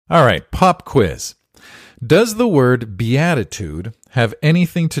All right, pop quiz. Does the word beatitude have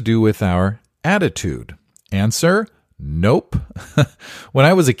anything to do with our attitude? Answer, nope. When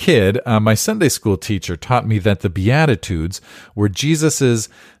I was a kid, my Sunday school teacher taught me that the Beatitudes were Jesus's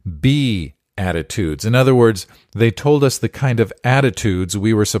be-attitudes. In other words, they told us the kind of attitudes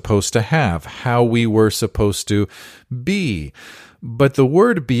we were supposed to have, how we were supposed to be. But the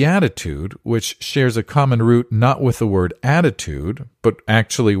word beatitude, which shares a common root not with the word attitude, but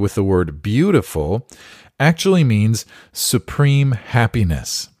actually with the word beautiful, actually means supreme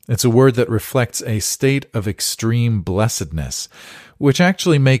happiness. It's a word that reflects a state of extreme blessedness, which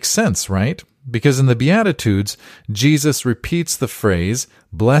actually makes sense, right? Because in the Beatitudes, Jesus repeats the phrase,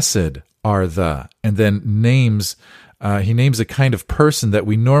 blessed are the, and then he names a kind of person that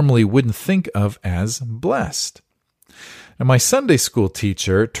we normally wouldn't think of as blessed. Now, my Sunday school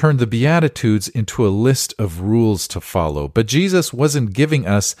teacher turned the Beatitudes into a list of rules to follow, but Jesus wasn't giving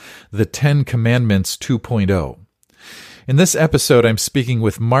us the 10 Commandments 2.0. In this episode, I'm speaking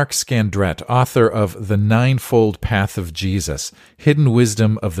with Mark Scandrette, author of The Ninefold Path of Jesus, Hidden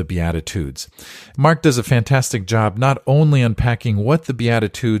Wisdom of the Beatitudes. Mark does a fantastic job not only unpacking what the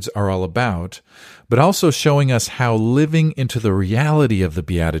Beatitudes are all about, but also showing us how living into the reality of the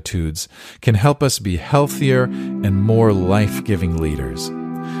Beatitudes can help us be healthier and more life-giving leaders.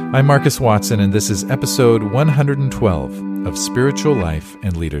 I'm Marcus Watson, and this is episode 112 of Spiritual Life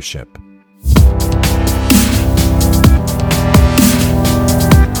and Leadership.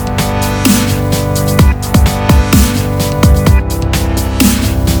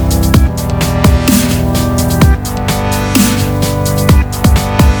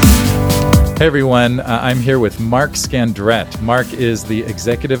 Hey everyone, I'm here with Mark Scandrette. Mark is the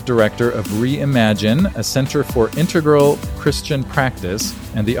Executive Director of Reimagine, a center for integral Christian practice,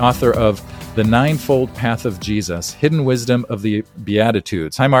 and the author of The Ninefold Path of Jesus, Hidden Wisdom of the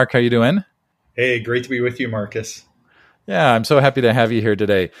Beatitudes. Hi Mark, how you doing? Hey, great to be with you, Marcus. Yeah, I'm so happy to have you here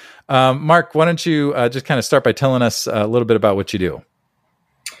today. Mark, why don't you just kind of start by telling us a little bit about what you do?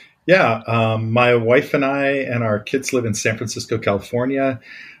 Yeah, my wife and I and our kids live in San Francisco, California.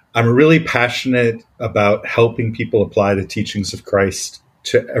 I'm really passionate about helping people apply the teachings of Christ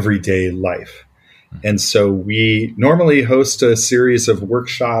to everyday life. And so we normally host a series of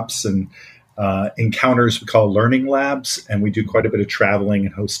workshops and encounters we call learning labs, and we do quite a bit of traveling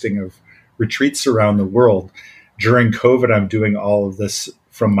and hosting of retreats around the world. During COVID, I'm doing all of this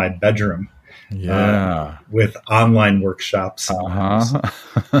from my bedroom. Yeah. With online workshops. Awesome.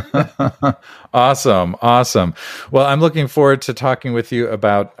 Well, I'm looking forward to talking with you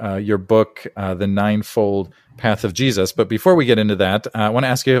about your book, The Ninefold Path of Jesus. But before we get into that, I want to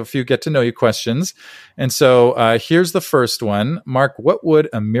ask you a few get-to-know-you questions. And so here's the first one. Mark, what would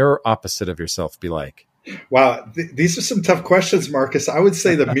a mirror opposite of yourself be like? Wow, these are some tough questions, Marcus. I would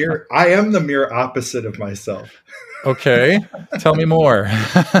say I am the mirror opposite of myself. Okay, tell me more.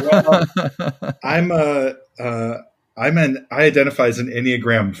 Well, I identify as an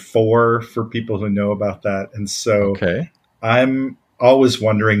Enneagram 4 for people who know about that, and so I'm always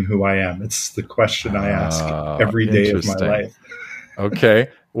wondering who I am. It's the question I ask every day of my life. Okay,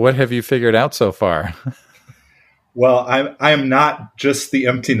 what have you figured out so far? Well, I am not just the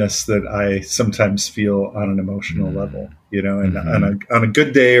emptiness that I sometimes feel on an emotional level, and on a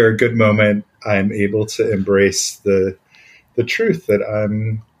good day or a good moment, I'm able to embrace the truth that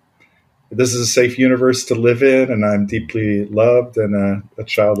this is a safe universe to live in, and I'm deeply loved and a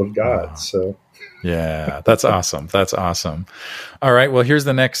child of God. So, yeah, that's awesome. That's awesome. All right. Well, here's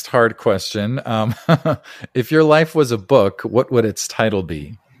the next hard question. If your life was a book, what would its title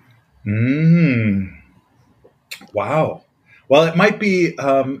be? Wow. Well, it might be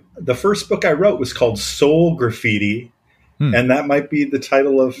the first book I wrote was called Soul Graffiti, and that might be the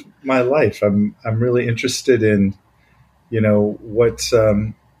title of my life. I'm really interested in, what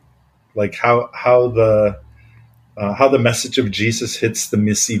how the message of Jesus hits the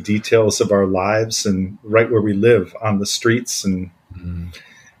messy details of our lives and right where we live on the streets and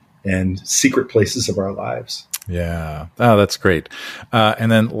secret places of our lives. Yeah. Oh, that's great.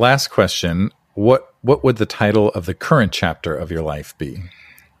 And then last question. What would the title of the current chapter of your life be?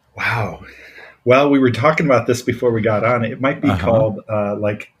 Wow. Well, we were talking about this before we got on. It might be called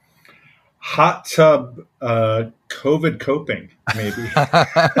Hot Tub COVID coping, maybe.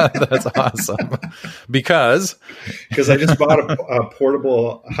 That's awesome. Because I just bought a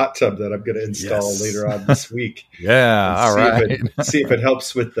portable hot tub that I'm going to install Yes. later on this week. yeah, all right. See if it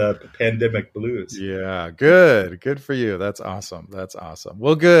helps with the pandemic blues. Yeah, good for you. That's awesome.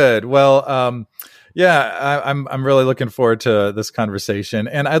 Well, good. Well, yeah, I'm really looking forward to this conversation,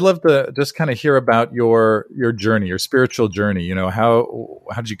 and I'd love to just kind of hear about your journey, your spiritual journey. You know, how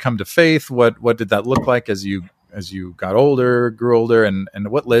did you come to faith? What did that look like as you grew older, and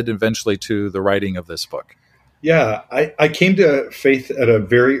what led eventually to the writing of this book? Yeah, I came to faith at a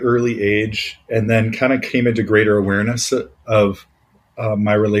very early age, and then kind of came into greater awareness of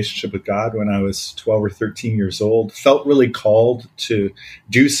my relationship with God when I was 12 or 13 years old. Felt really called to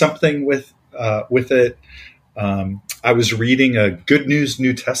do something with it. I was reading a Good News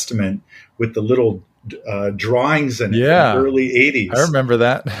New Testament with the little drawings in it in the early 80s. I remember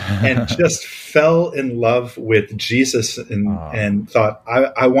that. And just fell in love with Jesus and thought,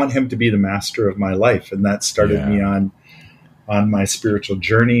 I want him to be the master of my life. And that started me on my spiritual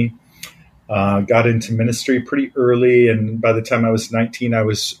journey. Got into ministry pretty early. And by the time I was 19, I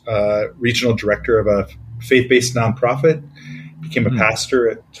was regional director of a faith-based nonprofit. Became a pastor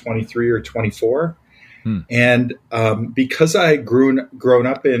at 23 or 24. And because I grown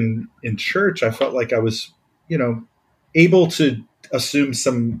up in church, I felt like I was, able to assume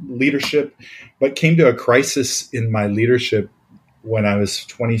some leadership, but came to a crisis in my leadership when I was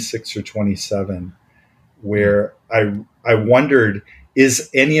 26 or 27, where I wondered, is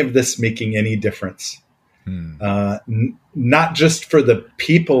any of this making any difference? Not just for the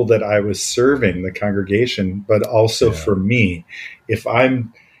people that I was serving, the congregation, but also for me. If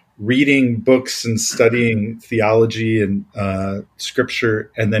I'm reading books and studying theology and scripture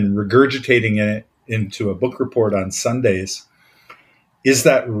and then regurgitating it into a book report on Sundays, is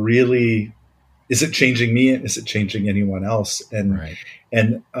it changing me? Is it changing anyone else?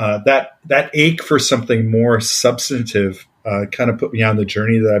 And that ache for something more substantive kind of put me on the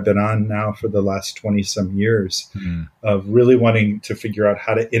journey that I've been on now for the last 20 some years of really wanting to figure out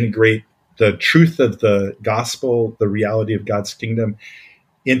how to integrate the truth of the gospel, the reality of God's kingdom,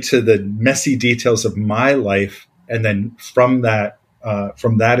 into the messy details of my life. And then from that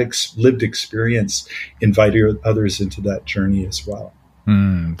lived experience, invite others into that journey as well.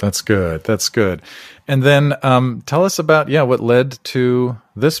 That's good. And then tell us about, what led to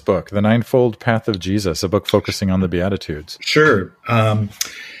this book, The Ninefold Path of Jesus, a book focusing on the Beatitudes. Sure.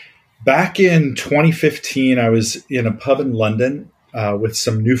 Back in 2015, I was in a pub in London with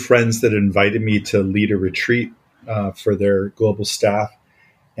some new friends that invited me to lead a retreat for their global staff.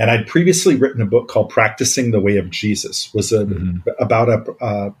 And I'd previously written a book called Practicing the Way of Jesus, was about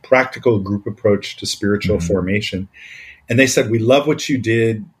a practical group approach to spiritual formation. And they said, we love what you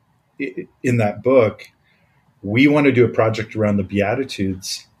did in that book. We want to do a project around the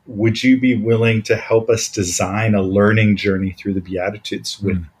Beatitudes. Would you be willing to help us design a learning journey through the Beatitudes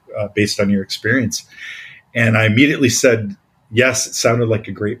based on your experience? And I immediately said, yes, it sounded like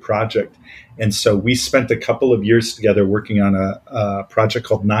a great project. And so we spent a couple of years together working on a project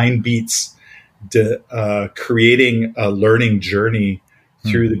called 9 Beats, creating a learning journey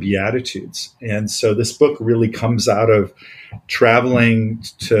through the Beatitudes. And so this book really comes out of traveling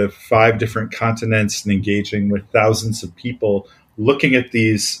to 5 different continents and engaging with thousands of people, looking at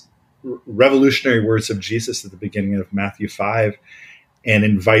these revolutionary words of Jesus at the beginning of Matthew 5, and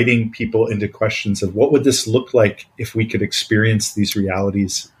inviting people into questions of what would this look like if we could experience these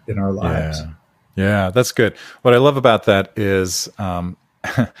realities in our lives. Yeah, that's good. What I love about that is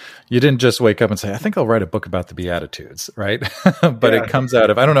you didn't just wake up and say, I think I'll write a book about the Beatitudes, right? But it comes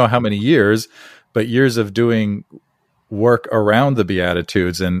out of, I don't know how many years, but years of doing work around the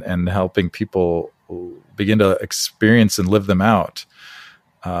Beatitudes and helping people begin to experience and live them out.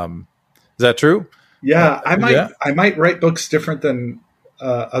 Is that true? Yeah, I might write books different than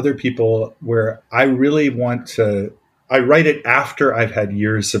other people, where I really I write it after I've had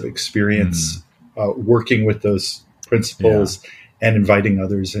years of experience working with those principles and inviting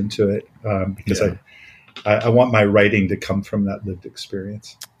others into it, because I want my writing to come from that lived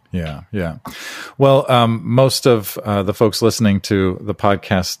experience. Yeah. Well, most of the folks listening to the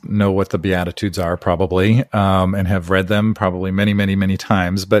podcast know what the Beatitudes are, probably, and have read them probably many, many, many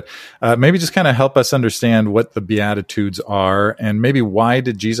times. But maybe just kind of help us understand what the Beatitudes are, and maybe why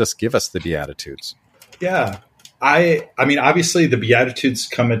did Jesus give us the Beatitudes? Yeah. I mean, obviously, the Beatitudes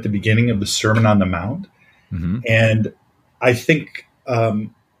come at the beginning of the Sermon on the Mount. And I think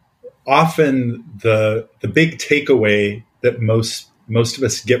often the big takeaway that most of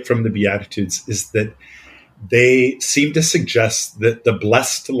us get from the Beatitudes is that they seem to suggest that the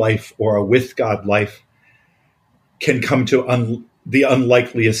blessed life or a with God life can come to the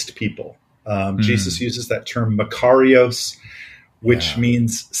unlikeliest people. Jesus uses that term Makarios, which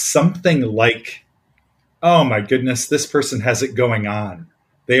means something like, oh my goodness, this person has it going on.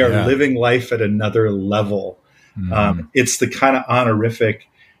 They are living life at another level. It's the kind of honorific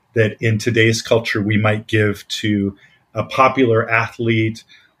that in today's culture we might give to a popular athlete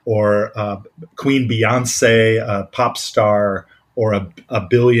or Queen Beyonce, a pop star, or a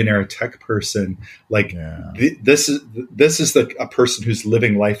billionaire tech person. Like this is a person who's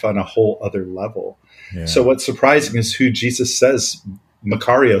living life on a whole other level. Yeah. So what's surprising is who Jesus says,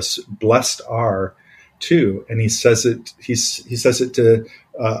 Makarios, blessed are too, and he says it to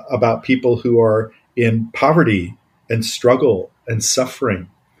about people who are in poverty and struggle and suffering,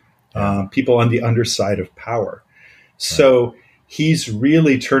 people on the underside of power. So he's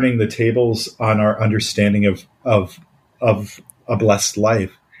really turning the tables on our understanding of a blessed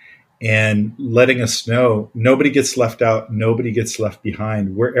life and letting us know nobody gets left out, nobody gets left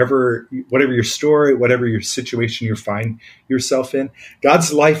behind. Whatever your story, whatever your situation you find yourself in,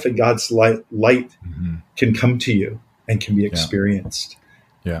 God's life and God's light can come to you and can be experienced.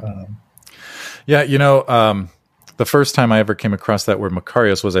 The first time I ever came across that word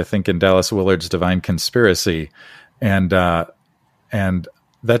Makarios was, I think, in Dallas Willard's Divine Conspiracy. And that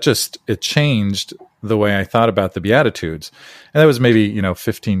just, it changed the way I thought about the Beatitudes. And that was maybe,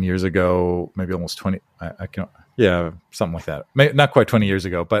 15 years ago, maybe almost 20, something like that. Not quite 20 years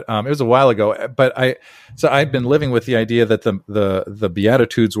ago, but it was a while ago. But I'd been living with the idea that the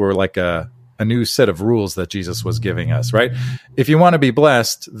Beatitudes were like a new set of rules that Jesus was giving us, right? If you want to be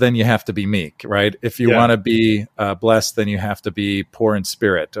blessed, then you have to be meek, right? If you want to be blessed, then you have to be poor in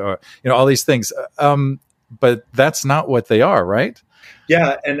spirit, or, all these things. But that's not what they are, right?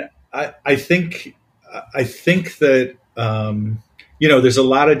 Yeah. And I think that, there's a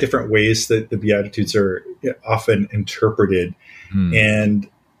lot of different ways that the Beatitudes are often interpreted. And,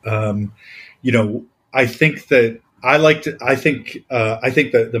 I think that I think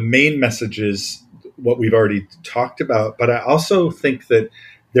that the main message is what we've already talked about, but I also think that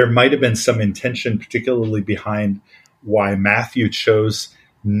there might have been some intention, particularly behind why Matthew chose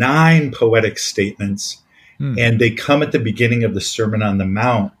 9 poetic statements, and they come at the beginning of the Sermon on the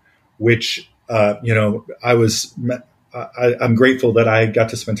Mount, which, I'm grateful that I got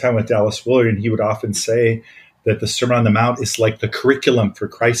to spend time with Dallas Willard, and he would often say that the Sermon on the Mount is like the curriculum for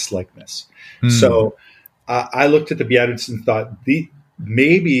Christ-likeness. So I looked at the Beatitudes and thought,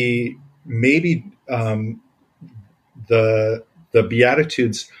 maybe the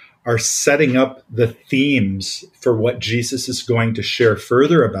Beatitudes are setting up the themes for what Jesus is going to share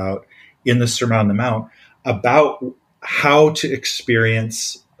further about in the Sermon on the Mount, about how to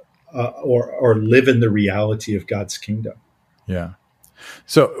experience or live in the reality of God's kingdom. Yeah.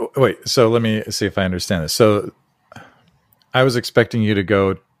 So let me see if I understand this. So I was expecting you to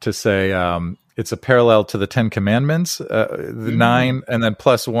go to say it's a parallel to the 10 Commandments, the 9, and then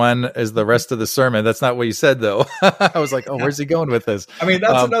plus 1 is the rest of the sermon. That's not what you said, though. I was like, where's he going with this? I mean,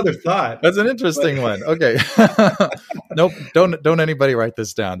 that's another thought. That's an interesting one. Okay. Nope. Don't anybody write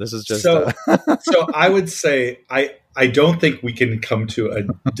this down. This is just... So I would say, I don't think we can come to a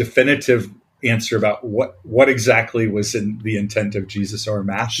definitive answer about what exactly was in the intent of Jesus or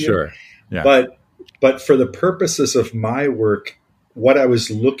Matthew. Sure. Yeah. But for the purposes of my work, what I was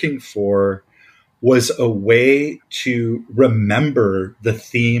looking for was a way to remember the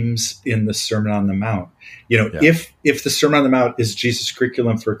themes in the Sermon on the Mount. If the Sermon on the Mount is Jesus'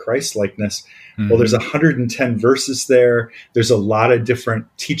 curriculum for Christ-likeness, well, there's 110 verses there. There's a lot of different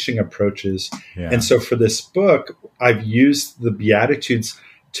teaching approaches. Yeah. And so for this book, I've used the Beatitudes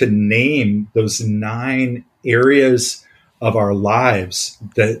to name those 9 areas of our lives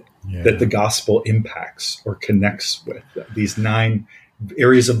that the gospel impacts or connects with, these 9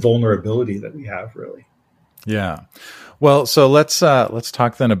 areas of vulnerability that we have, really. Yeah. Well, so let's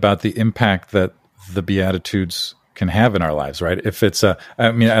talk then about the impact that the Beatitudes can have in our lives, right? If it's I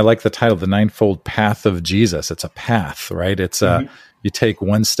like the title, The Ninefold Path of Jesus. It's a path, right? It's you take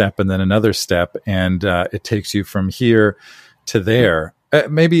one step and then another step, and it takes you from here to there.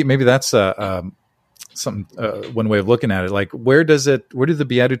 Maybe that's one way of looking at it. Like, where do the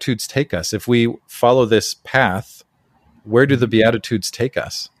Beatitudes take us? If we follow this path, where do the Beatitudes take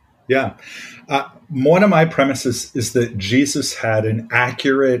us? Yeah. One of my premises is that Jesus had an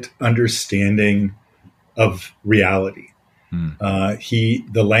accurate understanding of reality.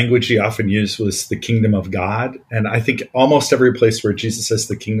 The language he often used was the kingdom of God. And I think almost every place where Jesus says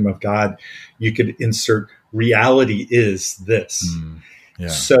the kingdom of God, you could insert reality is this. Yeah.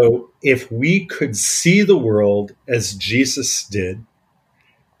 So if we could see the world as Jesus did,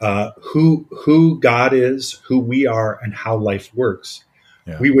 who God is, who we are, and how life works,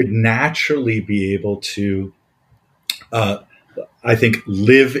 we would naturally be able to, I think,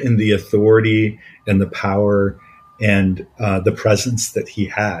 live in the authority and the power and the presence that he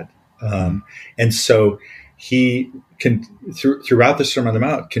had. And so he can, throughout the Sermon on the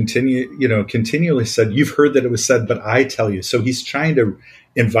Mount, continually said, "You've heard that it was said, but I tell you." So he's trying to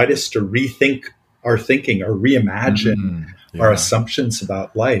invite us to rethink our thinking or reimagine our assumptions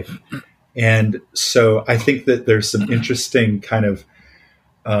about life. And so I think that there's some interesting kind of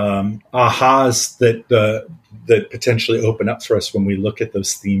ahas that potentially open up for us when we look at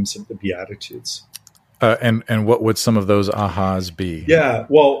those themes of the Beatitudes. And what would some of those ahas be? Yeah,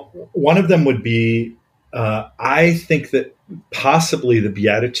 well, one of them would be, I think that possibly the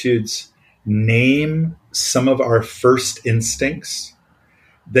Beatitudes name some of our first instincts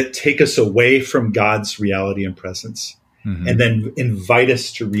that take us away from God's reality and presence, and then invite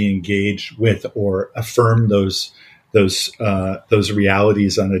us to re-engage with or affirm those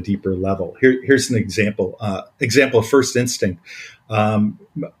realities on a deeper level. Here's an example. Example of first instinct.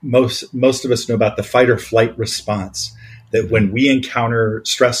 Most of us know about the fight or flight response, that when we encounter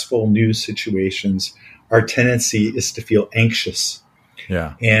stressful new situations, our tendency is to feel anxious.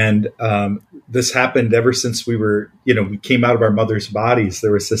 Yeah. And this happened ever since we came out of our mother's bodies.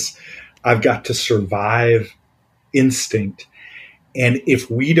 There was this, I've got to survive instinct. And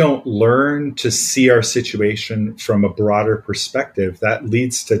if we don't learn to see our situation from a broader perspective, that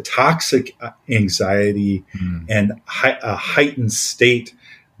leads to toxic anxiety and a heightened state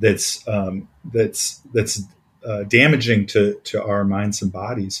that's damaging to our minds and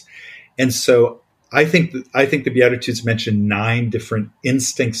bodies. And so I think the Beatitudes mention 9 different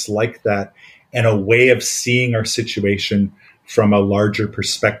instincts like that, and a way of seeing our situation from a larger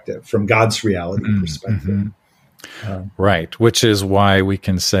perspective, from God's reality perspective. Right, which is why we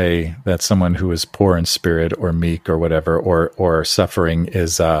can say that someone who is poor in spirit or meek or whatever or suffering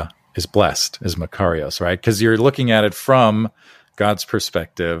is blessed, is Makarios, right? Because you're looking at it from God's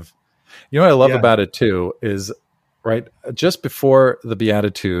perspective. You know what I love about it too is, right, just before the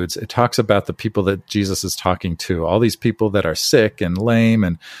Beatitudes, it talks about the people that Jesus is talking to, all these people that are sick and lame,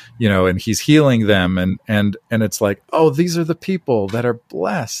 and and he's healing them, and it's like, oh, these are the people that are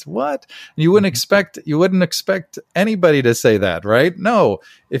blessed. What? And you wouldn't expect anybody to say that, right? No,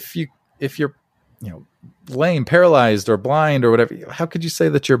 if you're lame, paralyzed, or blind, or whatever, how could you say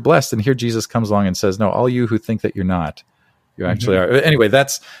that you're blessed? And here Jesus comes along and says, no, all you who think that you're not, you actually are. Anyway,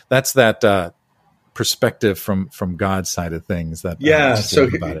 that's that perspective from God's side of things. That so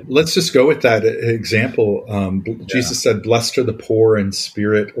about it. Let's just go with that example. Jesus said, "Blessed are the poor in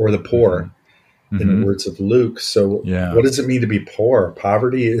spirit," or the poor, in the words of Luke. So, what does it mean to be poor?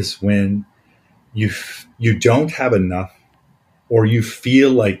 Poverty is when you don't have enough, or you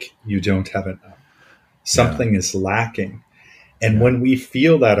feel like you don't have enough. Something is lacking. And when we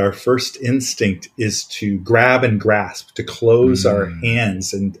feel that, our first instinct is to grab and grasp, to close our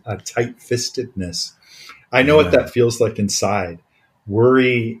hands and a tight-fistedness. I know what that feels like inside.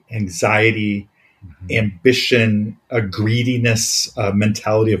 Worry, anxiety, ambition, a greediness, a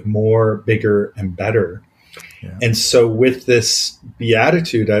mentality of more, bigger, and better. Yeah. And so with this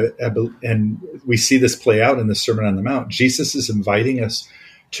beatitude, and we see this play out in the Sermon on the Mount, Jesus is inviting us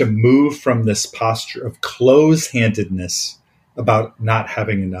to move from this posture of close-handedness about not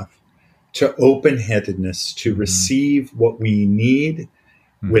having enough, to open-handedness, to receive what we need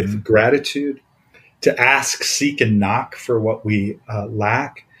with gratitude, to ask, seek, and knock for what we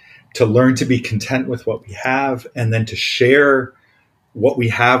lack, to learn to be content with what we have, and then to share what we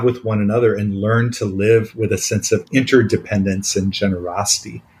have with one another and learn to live with a sense of interdependence and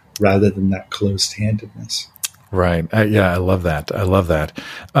generosity rather than that closed-handedness. Right. I love that.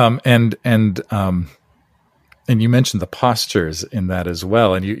 And you mentioned the postures in that as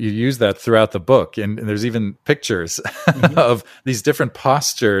well. And you use that throughout the book. And there's even pictures of these different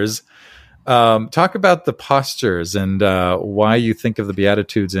postures. Talk about the postures and why you think of the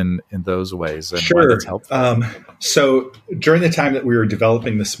Beatitudes in those ways and why that's helpful. So during the time that we were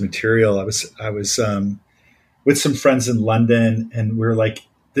developing this material, I was with some friends in London, and we were like,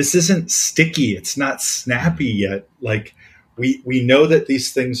 this isn't sticky. It's not snappy yet. Like, we know that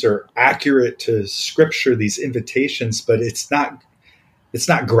these things are accurate to Scripture, these invitations, but it's not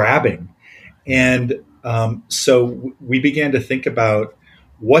grabbing. And so we began to think about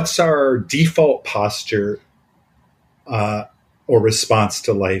what's our default posture or response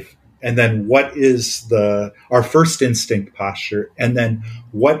to life, and then what is our first instinct posture, and then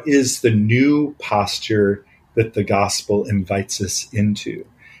what is the new posture that the gospel invites us into.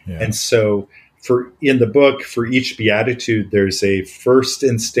 Yeah. And so for in the book, for each beatitude, there's a first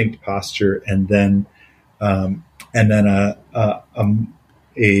instinct posture, and then a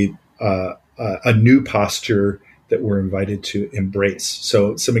new posture that we're invited to embrace.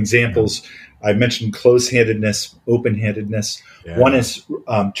 So some examples, I mentioned close-handedness, open-handedness. Yeah. One is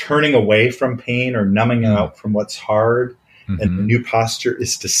turning away from pain or numbing out from what's hard. Mm-hmm. And the new posture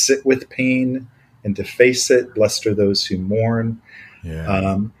is to sit with pain and to face it. Blessed are those who mourn.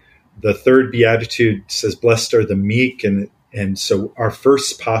 Yeah. The third beatitude says, blessed are the meek. And so our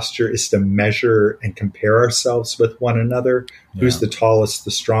first posture is to measure and compare ourselves with one another. Yeah. Who's the tallest,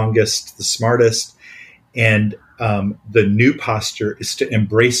 the strongest, the smartest. And the new posture is to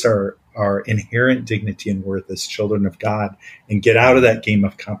embrace our inherent dignity and worth as children of God and get out of that game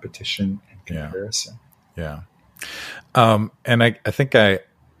of competition and comparison. Yeah. And I think I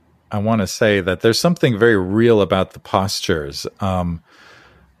want to say that there's something very real about the postures.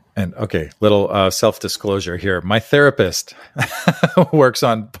 And okay, little self-disclosure here. My therapist works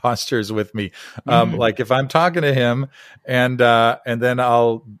on postures with me. Like if I'm talking to him and then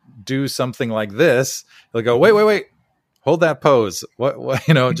I'll do something like this, he'll go, wait, hold that pose. What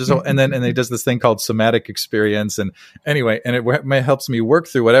just, and then he does this thing called somatic experience. And anyway, and it helps me work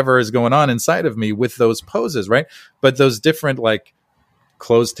through whatever is going on inside of me with those poses, right? But those different, like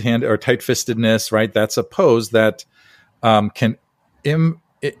closed hand or tight-fistedness, right? That's a pose that can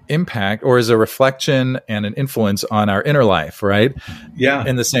impact or is a reflection and an influence on our inner life, right? Yeah.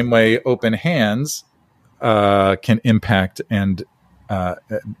 In the same way, open hands can impact and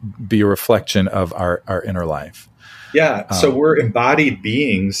be a reflection of our inner life. Yeah. So we're embodied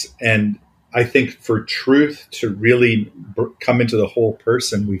beings. And I think for truth to really come into the whole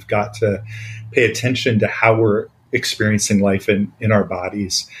person, we've got to pay attention to how we're experiencing life in our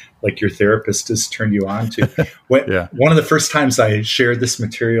bodies, like your therapist has turned you on to. One of the first times I shared this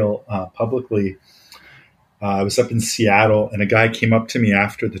material publicly, I was up in Seattle, and a guy came up to me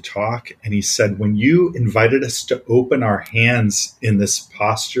after the talk, and he said, when you invited us to open our hands in this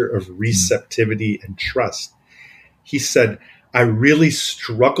posture of receptivity and trust, he said, I really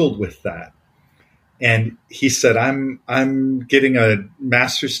struggled with that. And he said, I'm getting a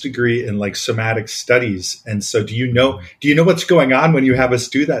master's degree in like somatic studies. And so do you know what's going on when you have us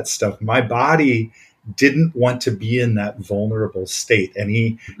do that stuff? My body didn't want to be in that vulnerable state. And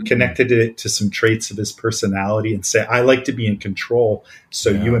he connected it to some traits of his personality and say, I like to be in control. So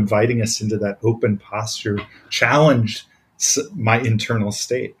you inviting us into that open posture challenged my internal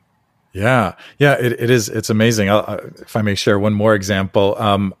state. Yeah. It is. It's amazing. If I may share one more example,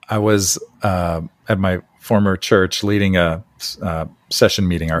 I was at my former church leading a session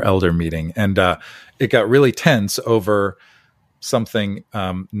meeting, our elder meeting, and it got really tense over something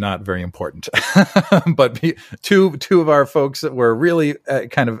not very important. But two of our folks that were really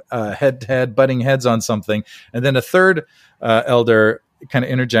kind of head to head, butting heads on something, and then a third elder kind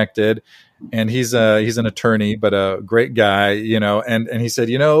of interjected. And he's an attorney, but a great guy, and he said,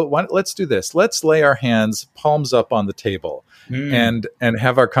 let's do this. Let's lay our hands palms up on the table and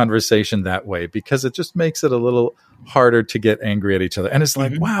have our conversation that way, because it just makes it a little harder to get angry at each other. And it's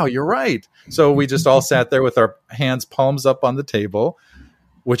like, wow, you're right. So we just all sat there with our hands palms up on the table,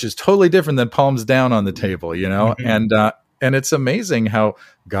 which is totally different than palms down on the table, and it's amazing how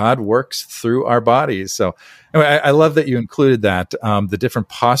God works through our bodies. So anyway, I love that you included that, the different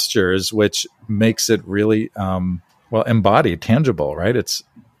postures, which makes it really, embodied, tangible, right? It's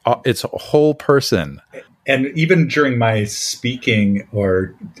a whole person. And even during my speaking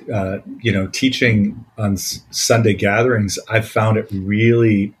or, teaching on Sunday gatherings, I've found it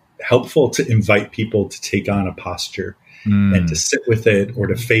really helpful to invite people to take on a posture and to sit with it or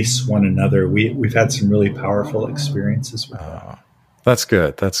to face one another. We've had some really powerful experiences with that. That's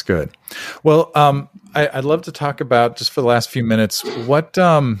good. That's good. Well, I'd love to talk about, just for the last few minutes, let's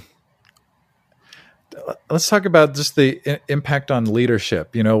talk about just the impact on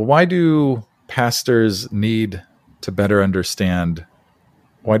leadership. Why do pastors need to better understand?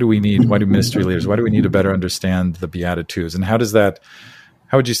 Why do ministry leaders, why do we need to better understand the Beatitudes? And how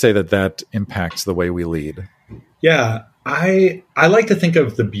would you say that impacts the way we lead? Yeah, I like to think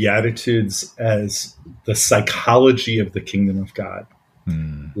of the Beatitudes as the psychology of the kingdom of God.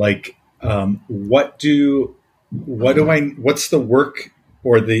 Like, what's the work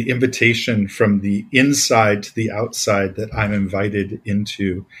or the invitation from the inside to the outside that I'm invited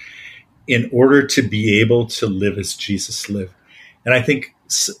into in order to be able to live as Jesus lived? And I think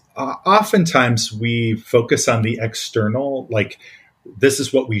oftentimes we focus on the external, like this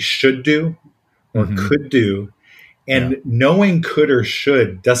is what we should do or could do. And knowing could or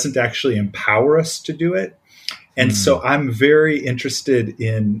should doesn't actually empower us to do it. And so I'm very interested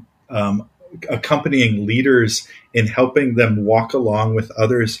in accompanying leaders in helping them walk along with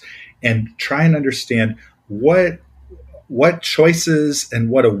others and try and understand what choices and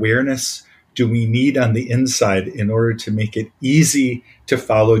what awareness do we need on the inside in order to make it easy to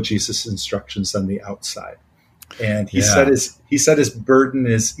follow Jesus' instructions on the outside. And he said his burden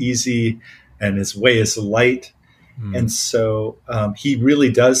is easy and his way is light. And so he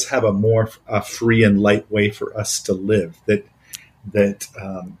really does have a more free and light way for us to live that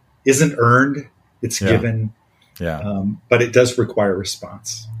isn't earned, it's given, but it does require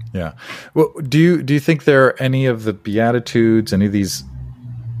response. Yeah. Well, do you think there are any of the Beatitudes, any of these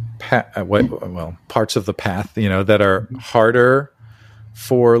parts of the path, that are harder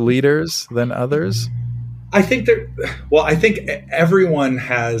for leaders than others? I think I think everyone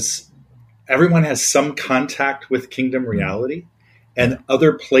has some contact with kingdom reality, and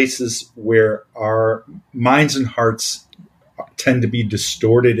other places where our minds and hearts tend to be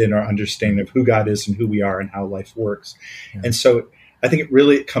distorted in our understanding of who God is and who we are and how life works. Yeah. And so I think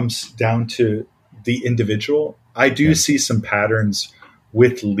it comes down to the individual. I do see some patterns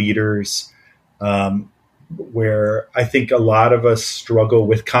with leaders where I think a lot of us struggle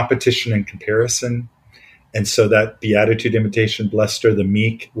with competition and comparison. And so that beatitude invitation, blessed are the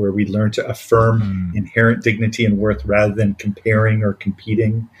meek, where we learn to affirm inherent dignity and worth rather than comparing or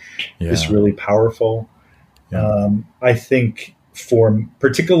competing, is really powerful. Yeah. I think for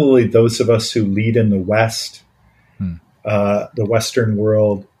particularly those of us who lead in the West, the Western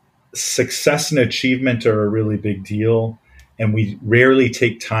world, success and achievement are a really big deal. And we rarely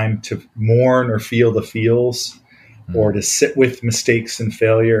take time to mourn or feel the feels or to sit with mistakes and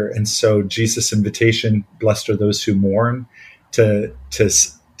failure. And so Jesus' invitation, blessed are those who mourn, to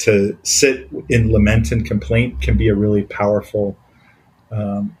sit in lament and complaint can be a really powerful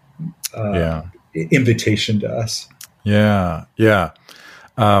invitation to us. Yeah. Yeah.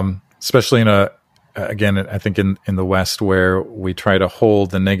 Especially again, I think in the West, where we try to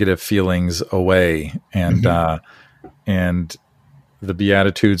hold the negative feelings away, and the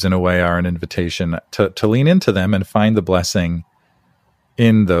Beatitudes, in a way, are an invitation to lean into them and find the blessing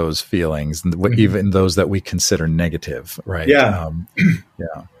in those feelings, even those that we consider negative, right? Yeah.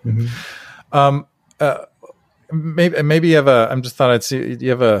 Maybe you have I'm just thought I'd see,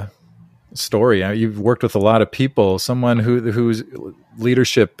 you have a story. You've worked with a lot of people, someone whose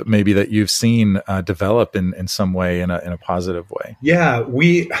leadership maybe that you've seen develop in some way, in a positive way. Yeah,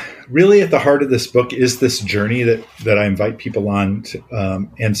 we really, at the heart of this book is this journey that I invite people on to,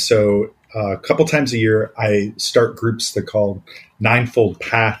 and so a couple times a year I start groups that are called Ninefold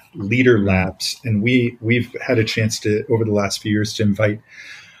Path Leader Labs, and we've had a chance to, over the last few years, to invite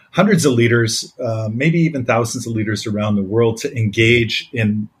hundreds of leaders, maybe even thousands of leaders around the world, to engage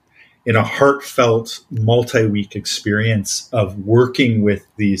in a heartfelt multi-week experience of working with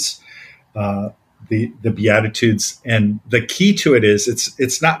these the Beatitudes. And the key to it is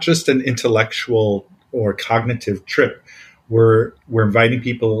it's not just an intellectual or cognitive trip. We're inviting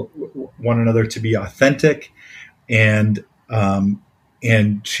one another to be authentic and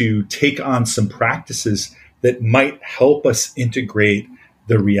to take on some practices that might help us integrate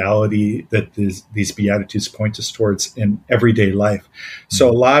the reality that these Beatitudes point us towards in everyday life. So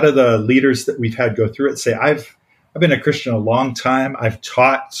a lot of the leaders that we've had go through it say, I've been a Christian a long time. I've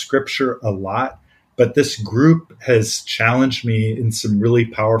taught scripture a lot, but this group has challenged me in some really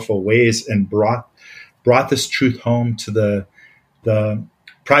powerful ways and brought this truth home to the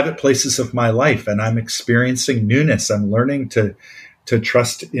private places of my life. And I'm experiencing newness. I'm learning to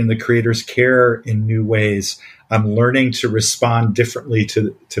trust in the Creator's care in new ways. I'm learning to respond differently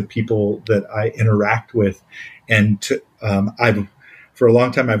to people that I interact with. And for a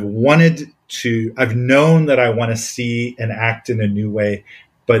long time, I've known that I want to see and act in a new way,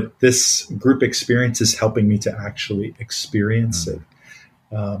 but this group experience is helping me to actually experience it.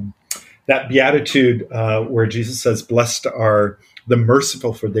 That beatitude where Jesus says, blessed are the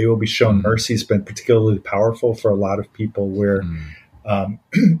merciful, for they will be shown mercy, has been particularly powerful for a lot of people, where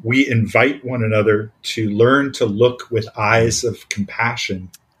we invite one another to learn to look with eyes of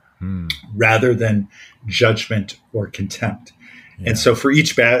compassion rather than judgment or contempt. Yeah. And so for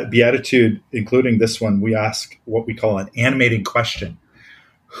each beatitude, including this one, we ask what we call an animating question.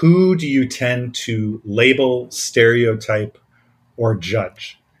 Who do you tend to label, stereotype, or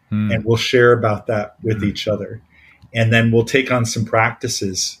judge? And we'll share about that with each other. And then we'll take on some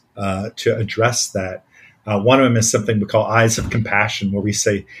practices to address that. One of them is something we call Eyes of Compassion, where we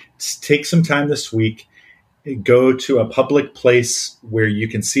say, take some time this week, go to a public place where you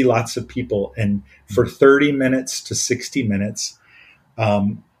can see lots of people, and for 30 minutes to 60 minutes,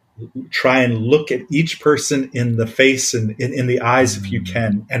 try and look at each person in the face and in the eyes if you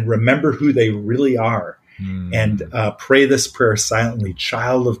can, and remember who they really are. And pray this prayer silently: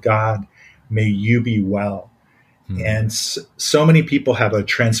 child of God, may you be well. And so many people have a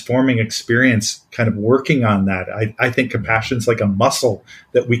transforming experience kind of working on that. I think compassion is like a muscle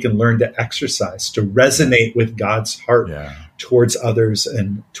that we can learn to exercise, to resonate with God's heart towards others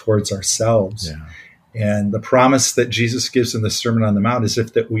and towards ourselves. And the promise that Jesus gives in the Sermon on the Mount is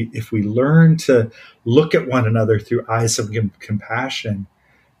if we learn to look at one another through eyes of compassion,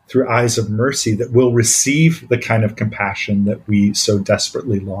 through eyes of mercy, that we'll receive the kind of compassion that we so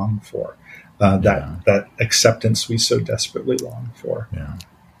desperately long for. That acceptance we so desperately long for. Yeah.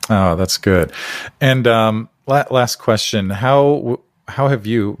 Oh, that's good. And last question: How have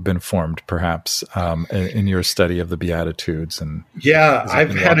you been formed, perhaps, in your study of the Beatitudes? And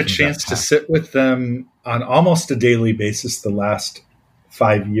I've had a chance to sit with them on almost a daily basis the last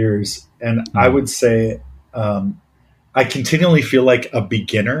 5 years, and I would say I continually feel like a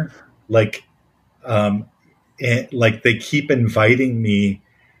beginner, like they keep inviting me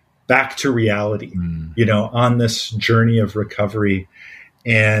back to reality, on this journey of recovery.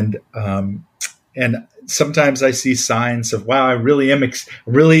 And sometimes I see signs of, wow, I really am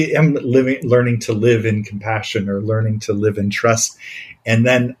learning to live in compassion, or learning to live in trust. And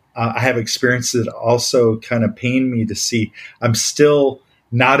then I have experiences that also kind of pain me to see I'm still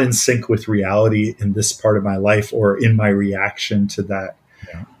not in sync with reality in this part of my life, or in my reaction to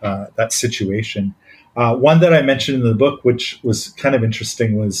that situation. One that I mentioned in the book, which was kind of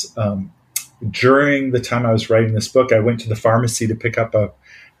interesting, was during the time I was writing this book, I went to the pharmacy to pick up a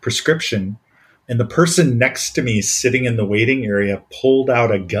prescription, and the person next to me sitting in the waiting area pulled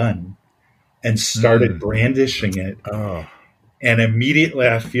out a gun and started brandishing it. Oh. And immediately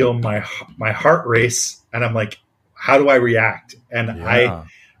I feel my heart race, and I'm like, how do I react? And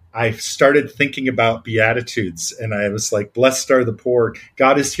I started thinking about Beatitudes, and I was like, blessed are the poor.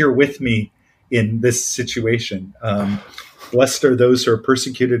 God is here with me in this situation. Blessed are those who are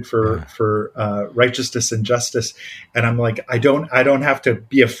persecuted for righteousness and justice. And I'm like, I don't have to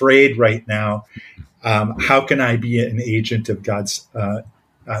be afraid right now. How can I be an agent of God's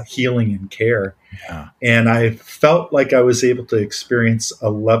healing and care? Yeah. And I felt like I was able to experience a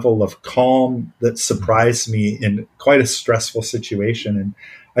level of calm that surprised me in quite a stressful situation. And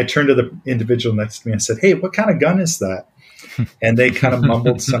I turned to the individual next to me and said, hey, what kind of gun is that? And they kind of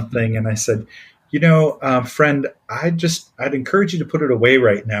mumbled something. And I said, friend, I'd encourage you to put it away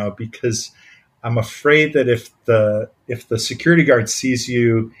right now, because I'm afraid that if the security guard sees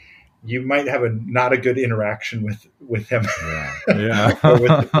you, you might have not a good interaction with him or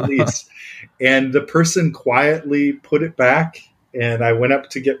with the police. And the person quietly put it back, and I went up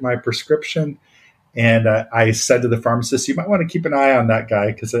to get my prescription. And I said to the pharmacist, you might want to keep an eye on that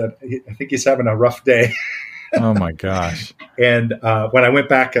guy, because I think he's having a rough day. Oh, my gosh. And when I went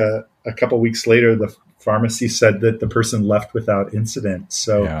back a couple of weeks later, the pharmacy said that the person left without incident.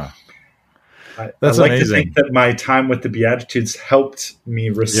 So I like to think that my time with the Beatitudes helped me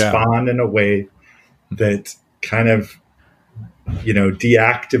respond in a way that kind of,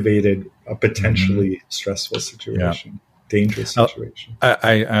 deactivated a potentially stressful situation. Dangerous situation.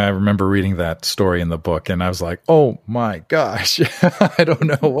 I remember reading that story in the book, and I was like, oh my gosh, I don't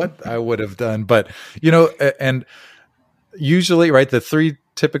know what I would have done. But, and usually, right, the three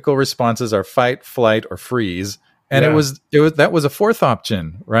typical responses are fight, flight, or freeze. And it was that was a fourth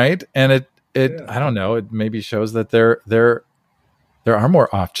option, right? And it I don't know, it maybe shows that there are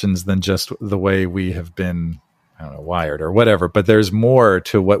more options than just the way we have been, I don't know, wired or whatever, but there's more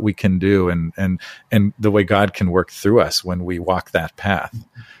to what we can do, and the way God can work through us when we walk that path.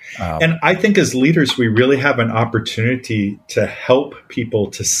 And I think as leaders, we really have an opportunity to help people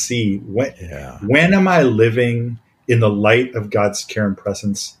to see when am I living in the light of God's care and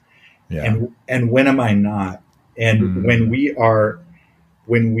presence, and when am I not? And when we are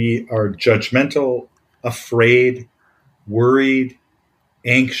judgmental, afraid, worried,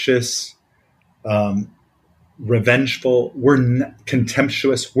 anxious, revengeful, we're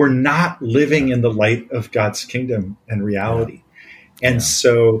contemptuous, we're not living in the light of God's kingdom and reality. And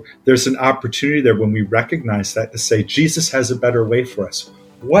so there's an opportunity there when we recognize that, to say, Jesus has a better way for us.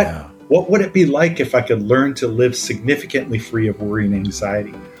 What would it be like if I could learn to live significantly free of worry and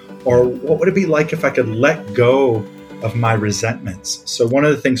anxiety? Or what would it be like if I could let go of my resentments? So one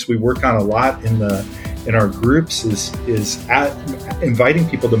of the things we work on a lot in our groups is inviting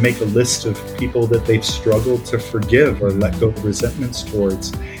people to make a list of people that they've struggled to forgive or let go of resentments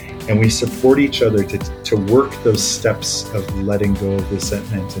towards. And we support each other to work those steps of letting go of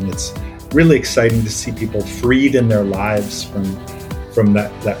resentment. And it's really exciting to see people freed in their lives from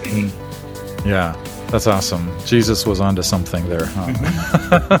that pain. Yeah, that's awesome. Jesus was onto something there,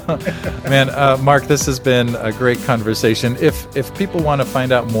 huh? Man, Mark, this has been a great conversation. If people want to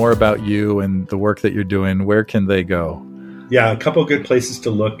find out more about you and the work that you're doing, where can they go? Yeah, a couple of good places to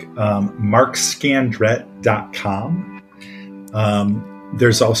look. markscandrett.com.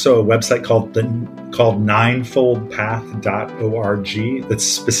 There's also a website called ninefoldpath.org that's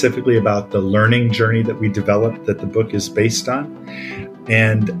specifically about the learning journey that we developed that the book is based on.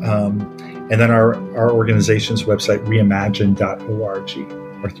 And then our organization's website,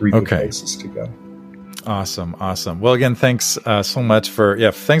 reimagine.org, are three good places to go. Awesome. Well, again, thanks so much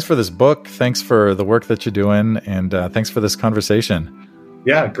thanks for this book. Thanks for the work that you're doing. And thanks for this conversation.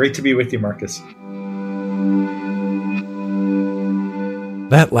 Yeah, great to be with you, Marcus.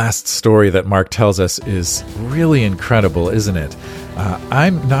 That last story that Mark tells us is really incredible, isn't it?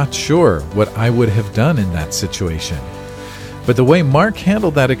 I'm not sure what I would have done in that situation. But the way Mark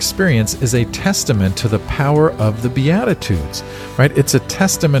handled that experience is a testament to the power of the Beatitudes, right? It's a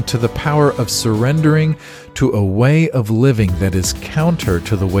testament to the power of surrendering to a way of living that is counter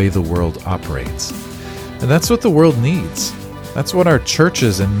to the way the world operates. And that's what the world needs. That's what our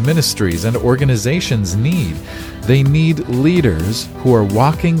churches and ministries and organizations need. They need leaders who are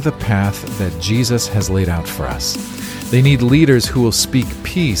walking the path that Jesus has laid out for us. They need leaders who will speak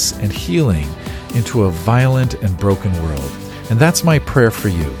peace and healing into a violent and broken world. And that's my prayer for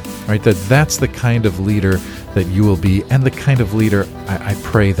you, right? That's the kind of leader that you will be and the kind of leader I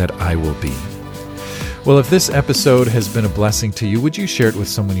pray that I will be. Well, if this episode has been a blessing to you, would you share it with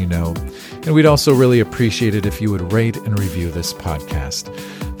someone you know? And we'd also really appreciate it if you would rate and review this podcast.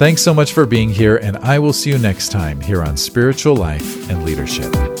 Thanks so much for being here, and I will see you next time here on Spiritual Life and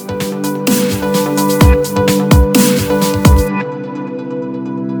Leadership.